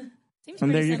contest.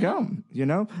 And there you go.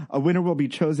 A winner will be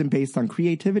chosen based on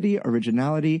creativity,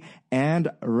 originality,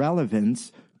 and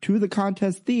relevance to the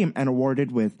contest theme and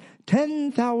awarded with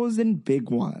 10,000 big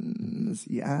ones.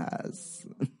 Yes.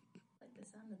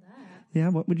 Yeah,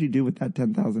 what would you do with that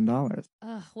 $10,000?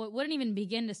 Well, it wouldn't even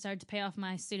begin to start to pay off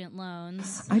my student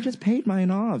loans. I just paid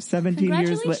mine off 17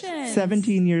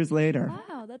 years later.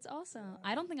 Wow, that's awesome.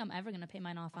 I don't think I'm ever going to pay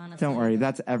mine off, honestly. Don't worry,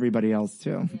 that's everybody else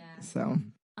too. Yeah. So,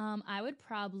 I would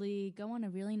probably go on a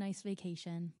really nice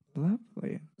vacation.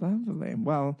 Lovely.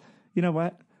 Well, you know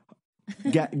what?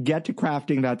 Get to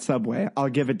crafting that Subway. I'll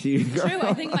give it to you, girl. True,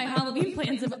 I think my Halloween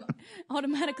plans have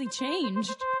automatically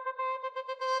changed.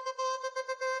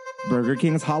 Burger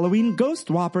King's Halloween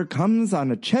Ghost Whopper comes on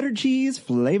a cheddar cheese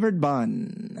flavored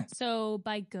bun. So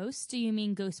by ghost, do you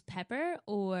mean ghost pepper,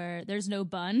 or there's no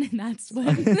bun? That's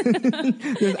what.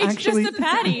 It's just a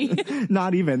patty.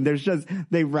 Not even. There's just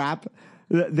they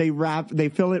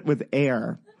fill it with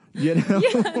air. Yeah,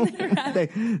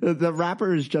 the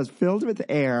wrapper is just filled with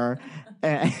air,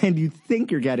 and you think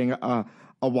you're getting a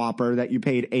Whopper that you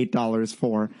paid $8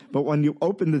 for, but when you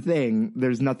open the thing,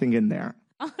 there's nothing in there.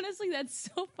 Honestly, that's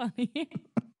so funny.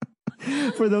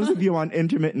 For those of you on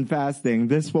intermittent fasting,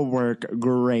 this will work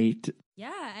great.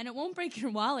 Yeah, and it won't break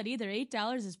your wallet either.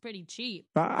 $8 is pretty cheap.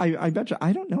 I bet you.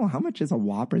 I don't know how much is a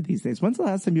Whopper these days. When's the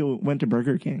last time you went to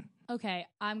Burger King? Okay,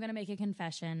 I'm going to make a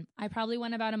confession. I probably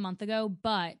went about a month ago,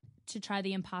 but to try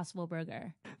the Impossible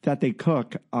Burger. That they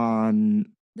cook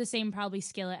on the same probably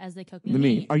skillet as they cook the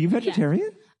meat. Are you vegetarian?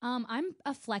 Yeah. I'm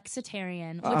a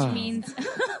flexitarian, which means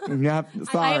yep,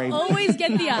 sorry. I always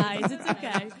get the eyes. It's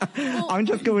okay. Well, I'm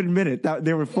just going to admit it. That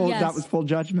they were full. Yes. That was full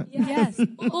judgment. Yes.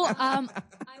 Well,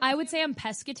 I would say I'm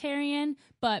pescatarian,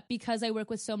 but because I work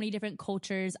with so many different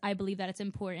cultures, I believe that it's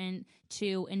important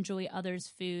to enjoy others'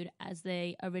 food as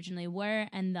they originally were,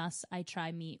 and thus I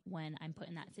try meat when I'm put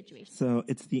in that situation. So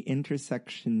it's the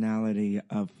intersectionality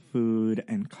of food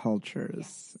and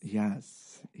cultures. Yes.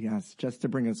 Just to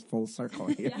bring us full circle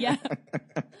here. Yeah.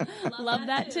 Love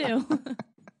that too.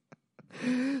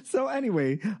 So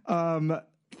anyway,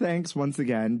 thanks once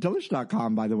again.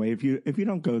 Delish.com, by the way, if you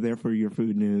don't go there for your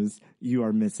food news, you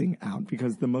are missing out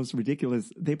because they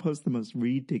post the most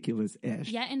ridiculous-ish.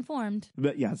 Yeah, informed.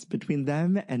 But yes, between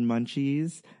them and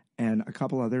Munchies and a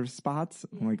couple other spots.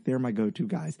 Like, they're my go-to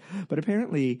guys. But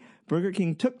apparently, Burger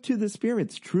King took to the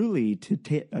spirits truly to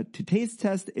taste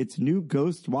test its new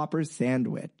Ghost Whopper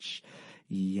sandwich.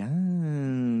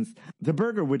 Yes. The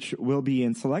burger, which will be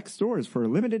in select stores for a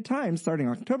limited time starting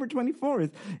October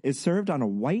 24th, is served on a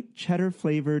white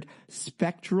cheddar-flavored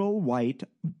spectral white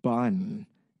bun.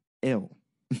 Ew.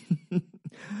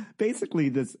 Basically,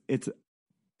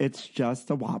 it's just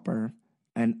a Whopper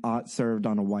and served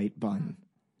on a white bun.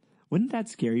 Wouldn't that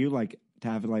scare you, like, to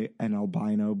have, like, an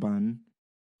albino bun?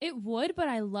 It would, but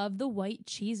I love the white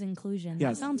cheese inclusion.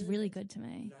 Yes. That sounds really good to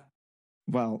me.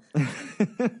 Well,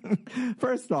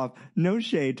 first off, no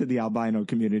shade to the albino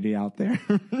community out there.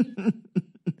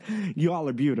 You all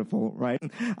are beautiful, right?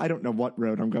 I don't know what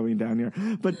road I'm going down here.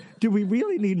 But do we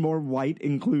really need more white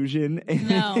inclusion?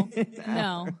 No.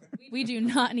 We do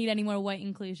not need any more white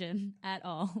inclusion at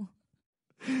all.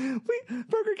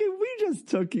 Burger King, we just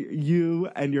took you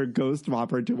and your Ghost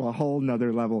Whopper to a whole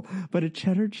nother level. But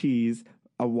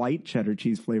a white cheddar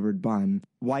cheese flavored bun,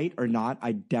 white or not,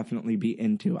 I'd definitely be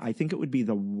into. I think it would be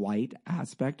the white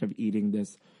aspect of eating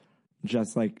this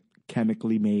just like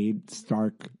chemically made,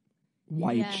 stark,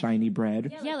 white, shiny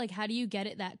bread. Yeah, like how do you get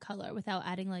it that color without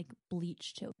adding like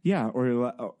bleach to it? Yeah,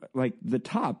 or like the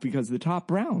top, because the top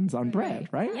browns on bread,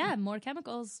 right? Yeah, more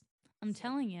chemicals. I'm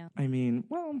telling you. I mean,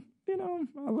 well,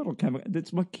 a little chemical.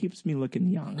 That's what keeps me looking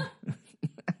young.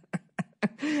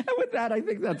 And with that, I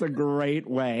think that's a great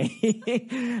way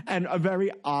and a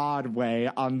very odd way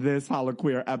on this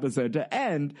Hallo-QUEER episode to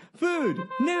end Food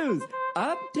News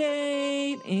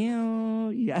Update. Ew,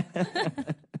 yeah.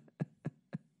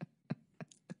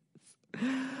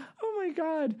 Oh my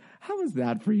God. How was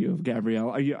that for you,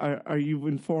 Gabrielle? Are you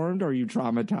informed or are you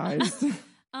traumatized?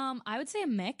 I would say a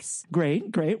mix.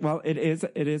 Great. Well, it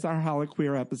is our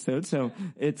Hallo-QUEER episode, so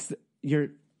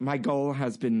my goal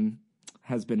has been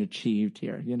achieved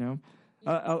here,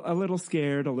 a little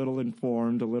scared, a little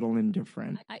informed, a little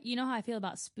indifferent. You know how I feel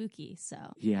about spooky, so.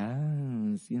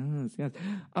 Yes.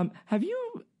 Have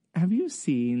you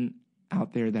seen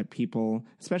out there that people,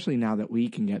 especially now that we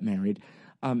can get married,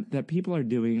 that people are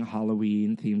doing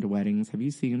Halloween themed weddings? Have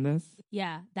you seen this?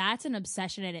 Yeah, that's an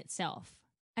obsession in itself.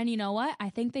 And you know what? I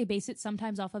think they base it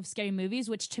sometimes off of scary movies,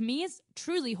 which to me is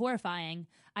truly horrifying.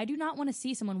 I do not want to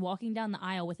see someone walking down the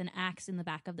aisle with an axe in the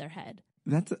back of their head.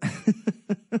 That's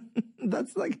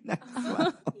like next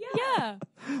level. Yeah.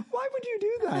 Why would you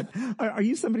do that? Are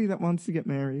you somebody that wants to get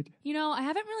married? I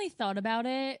haven't really thought about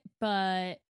it,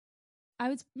 but I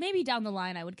would maybe down the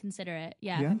line I would consider it.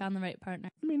 Yeah, if I found the right partner.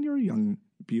 I mean, you're a young,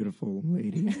 beautiful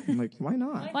lady. I'm like, why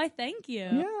not? Why, thank you.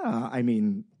 Yeah, I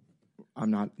mean, I'm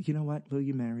not, you know what? Will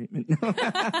you marry me?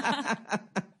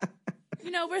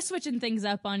 We're switching things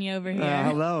up on you over here.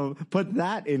 Hello. Put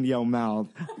that in your mouth.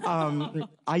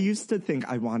 I used to think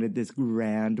I wanted this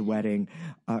grand wedding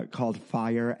called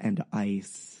Fire and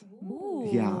Ice. Ooh.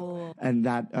 Yeah. And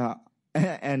that,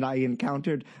 and I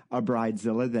encountered a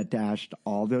bridezilla that dashed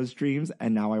all those dreams,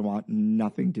 and now I want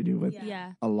nothing to do with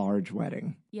a large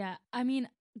wedding. Yeah. I mean,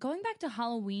 going back to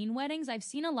Halloween weddings, I've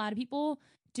seen a lot of people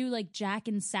do like Jack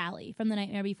and Sally from The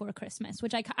Nightmare Before Christmas,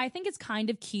 which I think is kind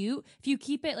of cute. If you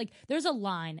keep it, like, there's a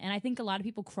line, and I think a lot of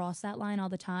people cross that line all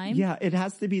the time. Yeah, it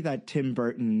has to be that Tim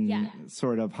Burton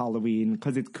sort of Halloween,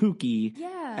 because it's kooky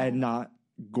and not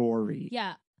gory.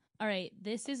 Yeah. All right,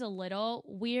 this is a little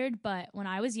weird, but when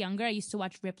I was younger, I used to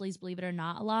watch Ripley's Believe It or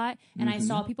Not a lot, and I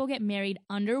saw people get married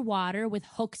underwater with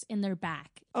hooks in their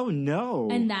back. Oh, no.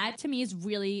 And that, to me, is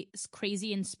really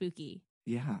crazy and spooky.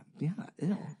 Yeah,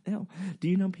 ew. Do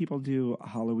you know people do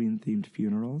Halloween-themed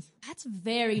funerals? That's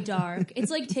very dark. It's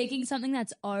like taking something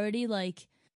that's already, like,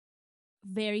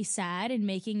 very sad and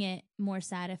making it more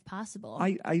sad if possible.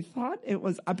 I thought it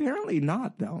was, apparently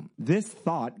not, though. This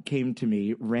thought came to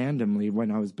me randomly when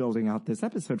I was building out this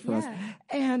episode for us.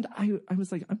 And I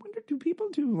was like, I wonder, do people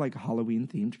do like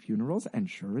Halloween-themed funerals? And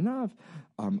sure enough,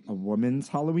 a woman's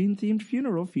Halloween-themed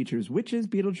funeral features witches,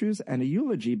 Beetlejuice, and a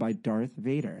eulogy by Darth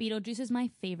Vader. Beetlejuice is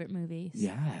my favorite movie.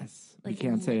 Yes. Like, you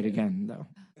can't say it again, though.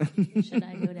 Should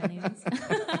I do it anyways?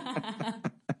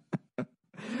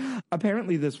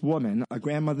 Apparently, this woman, a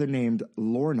grandmother named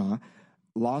Lorna,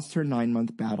 lost her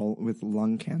 9-month battle with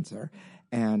lung cancer,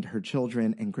 and her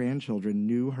children and grandchildren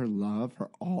knew her love for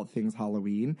all things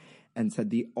Halloween and said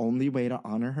the only way to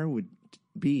honor her would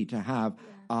be to have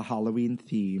a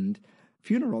Halloween-themed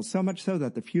funeral, so much so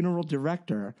that the funeral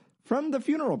director from the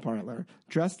funeral parlor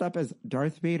dressed up as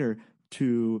Darth Vader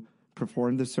to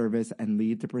perform the service and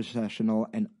lead the processional,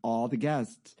 and all the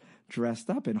guests dressed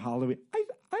up in Halloween. I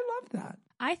love that.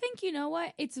 I think, you know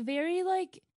what? It's very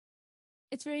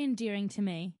endearing to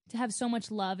me to have so much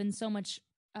love and so much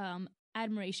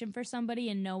admiration for somebody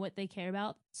and know what they care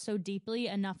about so deeply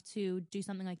enough to do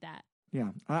something like that. Yeah.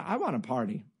 I want a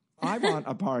party. I want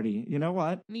a party. You know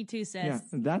what? Me too, sis. Yeah,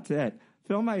 that's it.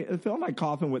 Fill my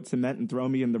coffin with cement and throw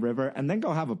me in the river, and then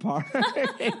go have a party.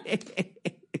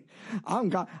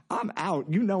 I'm out.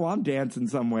 You know, I'm dancing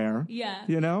somewhere. Yeah.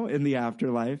 You know, in the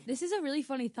afterlife. This is a really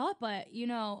funny thought, but you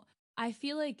know, I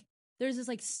feel like there's this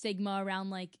like stigma around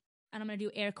like, and I'm going to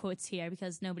do air quotes here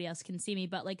because nobody else can see me,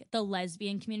 but like the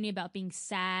lesbian community about being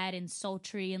sad and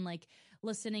sultry and like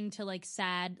listening to like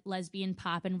sad lesbian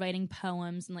pop and writing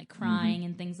poems and like crying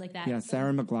and things like that. Yeah,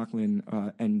 Sarah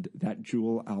McLachlan and that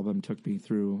Jewel album took me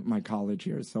through my college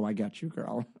years, so I get you,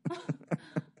 girl.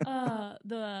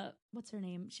 What's her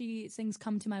name? She sings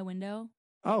 "Come to My Window."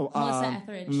 Oh, Melissa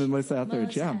Etheridge. Melissa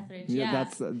Etheridge, yeah. Yeah.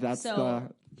 That's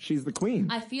So, she's the queen.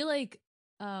 I feel like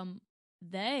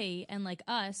they and like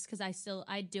us, because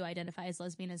I do identify as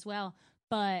lesbian as well,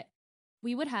 but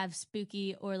we would have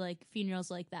spooky or like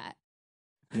funerals like that.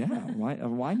 Yeah,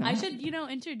 why not? I should,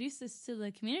 introduce this to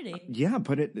the community. Yeah,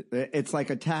 it's like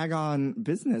a tag on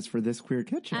business for this queer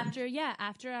kitchen. After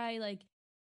I like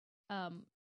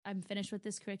I'm finished with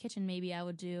this queer kitchen, maybe I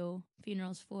would do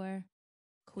funerals for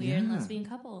queer and lesbian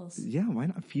couples. Yeah, why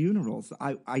not? Funerals.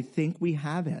 I think we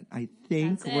have it. I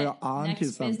think we're on to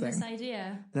something. Business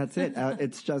idea. That's it.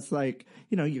 It's just like,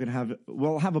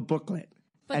 we'll have a booklet.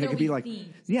 But and it could be like,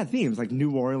 themes. Yeah, themes, like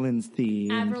New Orleans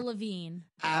theme. Avril Lavigne.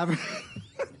 Not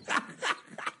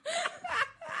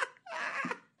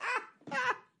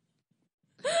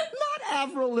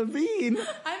Avril Lavigne.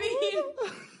 I mean...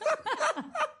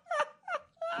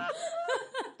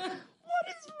 What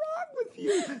is wrong with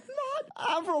you? Not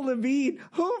Avril Lavigne.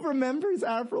 Who remembers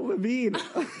Avril Lavigne?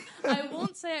 I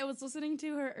won't say I was listening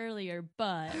to her earlier,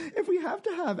 but... If we have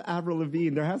to have Avril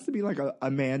Lavigne, there has to be like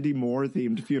a Mandy Moore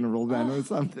themed funeral then or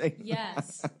something.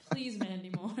 Yes. Please,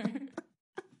 Mandy Moore.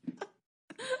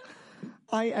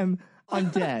 I'm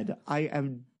dead. I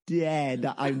am dead.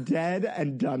 I'm dead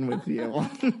and done with you.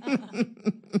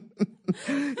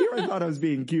 You ever thought I was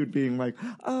being cute, being like,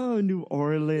 oh, New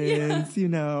Orleans,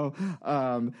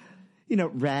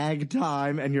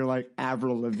 ragtime, and you're like,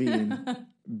 Avril Lavigne.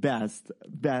 Best.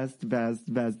 This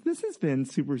has been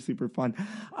super, super fun.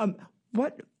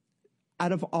 What,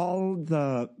 out of all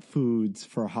the foods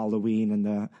for Halloween and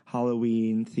the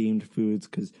Halloween themed foods,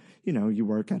 because, you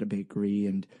work at a bakery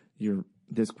and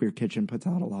this queer kitchen puts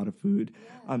out a lot of food.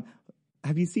 Yeah.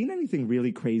 Have you seen anything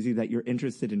really crazy that you're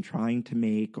interested in trying to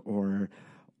make, or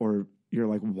you're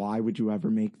like, why would you ever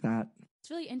make that?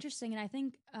 It's really interesting, and I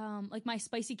think like my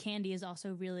spicy candy is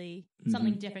also really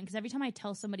something different, because every time I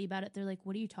tell somebody about it, they're like,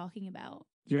 what are you talking about?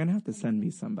 You're going to have to send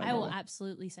me some. I will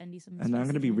absolutely send you some. And I'm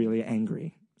going to be really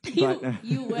angry.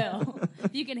 You will.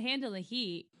 If you can handle the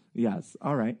heat. Yes.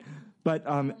 All right. But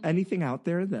anything out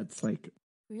there that's like...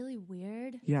 really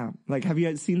weird? Yeah. Like, have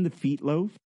you seen the feet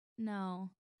loaf? No.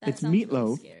 It's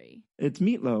meatloaf. Really scary. It's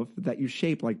meatloaf that you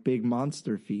shape like big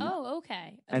monster feet. Oh,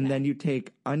 okay. And then you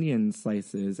take onion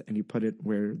slices and you put it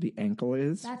where the ankle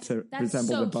is to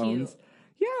resemble the bones.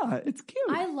 Cute. Yeah, it's cute.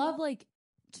 I love like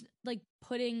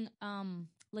putting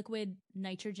liquid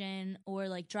nitrogen or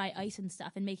like dry ice and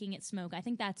stuff and making it smoke. I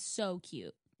think that's so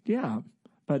cute. Yeah.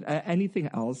 But anything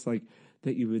else like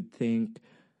that you would think...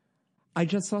 I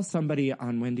just saw somebody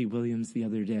on Wendy Williams the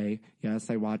other day. Yes,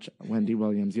 I watch Wendy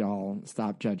Williams. Y'all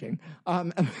stop judging.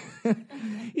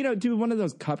 Do one of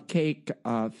those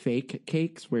cupcake fake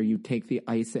cakes where you take the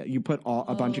ice, you put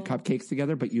a bunch of cupcakes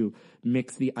together, but you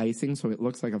mix the icing so it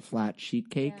looks like a flat sheet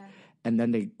cake. Yeah. And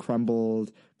then they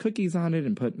crumbled cookies on it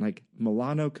and put like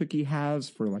Milano cookie halves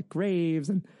for like graves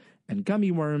and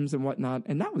gummy worms and whatnot.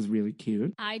 And that was really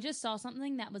cute. I just saw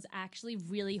something that was actually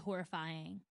really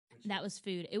horrifying. That was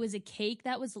food. It was a cake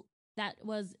that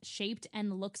was shaped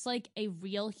and looks like a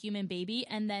real human baby.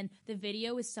 And then the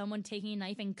video is someone taking a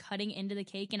knife and cutting into the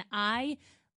cake. And I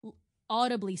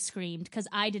audibly screamed because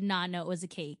I did not know it was a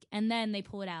cake. And then they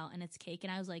pull it out and it's cake.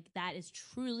 And I was like, that is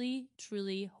truly,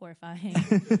 truly horrifying.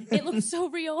 It looks so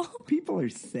real. People are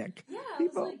sick. Yeah,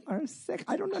 people are sick.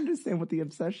 I don't understand what the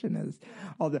obsession is.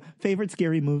 All the favorite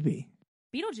scary movie.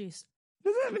 Beetlejuice.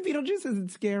 Doesn't that mean Beetlejuice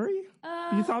isn't scary?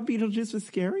 You thought Beetlejuice was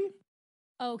scary?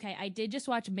 Okay, I did just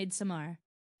watch Midsommar.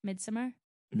 Midsommar?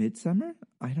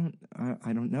 I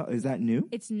don't know. Is that new?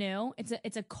 It's new.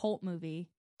 It's a cult movie.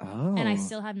 Oh. And I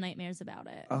still have nightmares about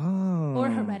it. Oh. Or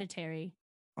Hereditary.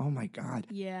 Oh my God.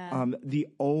 Yeah. The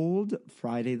old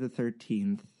Friday the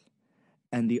 13th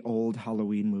and the old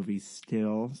Halloween movies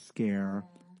still scare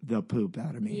the poop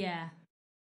out of me. Yeah.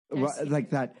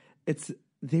 Like that.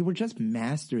 They were just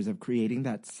masters of creating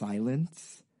that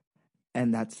silence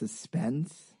and that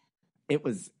suspense It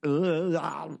was.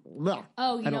 Oh,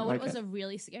 you know what like was it. a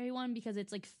really scary one because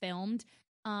it's like filmed.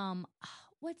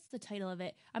 What's the title of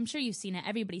it? I'm sure you've seen it.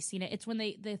 Everybody's seen it. It's when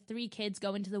the three kids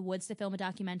go into the woods to film a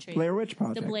documentary. Blair Witch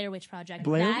Project. The Blair Witch Project.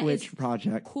 Blair Witch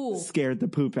Project cool. Scared the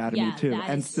poop out of me too, that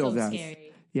and is still so does.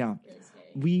 Scary. Yeah. Really scary.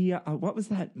 We what was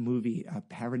that movie?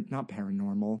 Not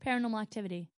Paranormal. Paranormal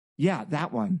Activity. Yeah,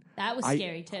 that one. That was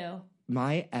scary too.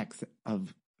 My ex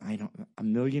of a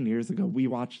million years ago, we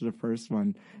watched the first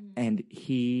one, and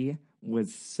he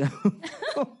was so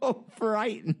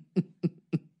frightened.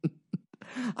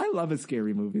 I love a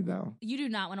scary movie, though. You do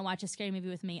not want to watch a scary movie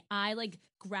with me. I like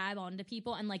grab onto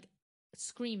people and like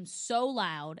scream so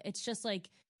loud. It's just like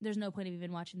there's no point of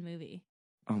even watching the movie.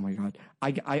 Oh my God.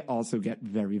 I also get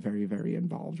very, very, very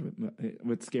involved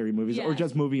with scary movies or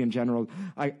just movie in general.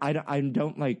 I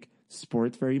don't like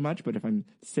sports very much, but if I'm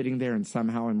sitting there and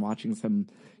somehow I'm watching some,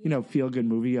 feel good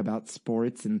movie about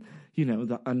sports and,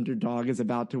 the underdog is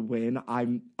about to win,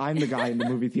 I'm the guy in the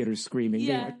movie theater screaming.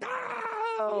 Being like,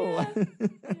 no!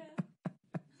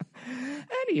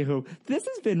 Anywho, this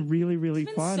has been really, really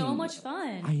fun. So much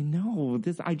fun. I know.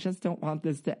 I just don't want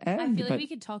this to end. I feel like we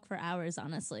could talk for hours,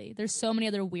 honestly. There's so many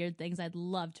other weird things I'd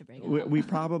love to bring up. We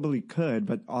probably could,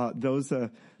 but those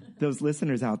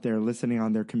listeners out there listening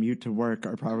on their commute to work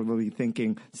are probably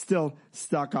thinking, still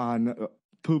stuck on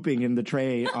pooping in the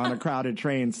tray on a crowded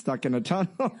train, stuck in a tunnel.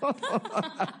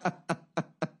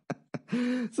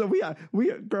 So we got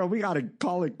to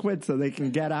call it quits so they can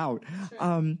get out.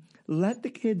 Sure. Let the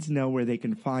kids know where they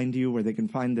can find you, where they can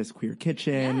find this queer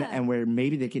kitchen, and where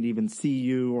maybe they can even see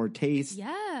you or taste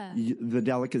the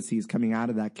delicacies coming out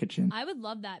of that kitchen. I would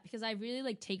love that because I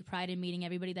really take pride in meeting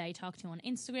everybody that I talk to on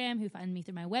Instagram, who find me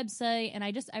through my website, and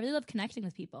I really love connecting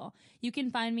with people. You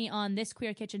can find me on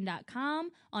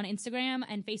thisqueerkitchen.com, on Instagram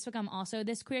and Facebook. I'm also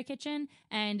This Queer Kitchen,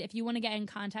 and if you want to get in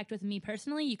contact with me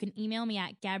personally, you can email me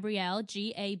at Gabrielle,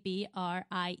 Gabrielle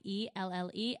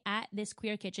at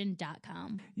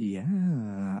thisqueerkitchen.com.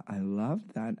 Yeah, I love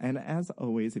that. And as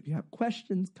always, if you have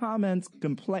questions, comments,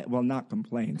 not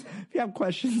complaints. If you have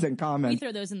questions and comments. We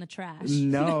throw those in the trash.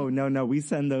 No. We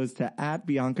send those to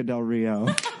 @Bianca Del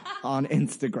Rio on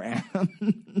Instagram.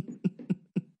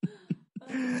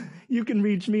 You can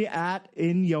reach me at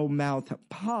In Yo Mouth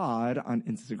Pod on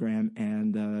Instagram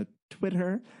and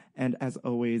Twitter. And as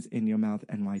always,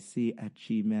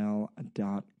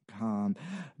 inyourmouthnyc@gmail.com.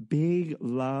 Big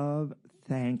love,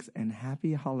 thanks, and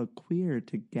happy Hallo-QUEER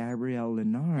to Gabrielle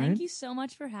Lenart. Thank you so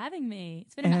much for having me.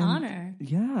 It's been an honor.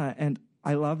 Yeah, and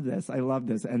I love this.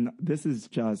 And this is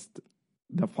just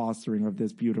the fostering of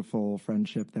this beautiful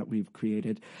friendship that we've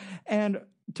created. And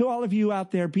to all of you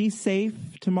out there, be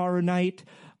safe tomorrow night.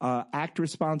 Act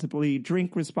responsibly,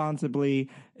 drink responsibly.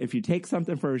 If you take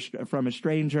something from a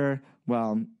stranger,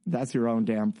 well, that's your own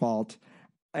damn fault.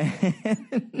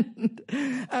 And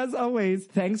as always,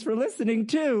 thanks for listening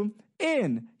to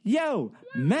In Yo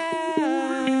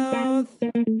Mouth.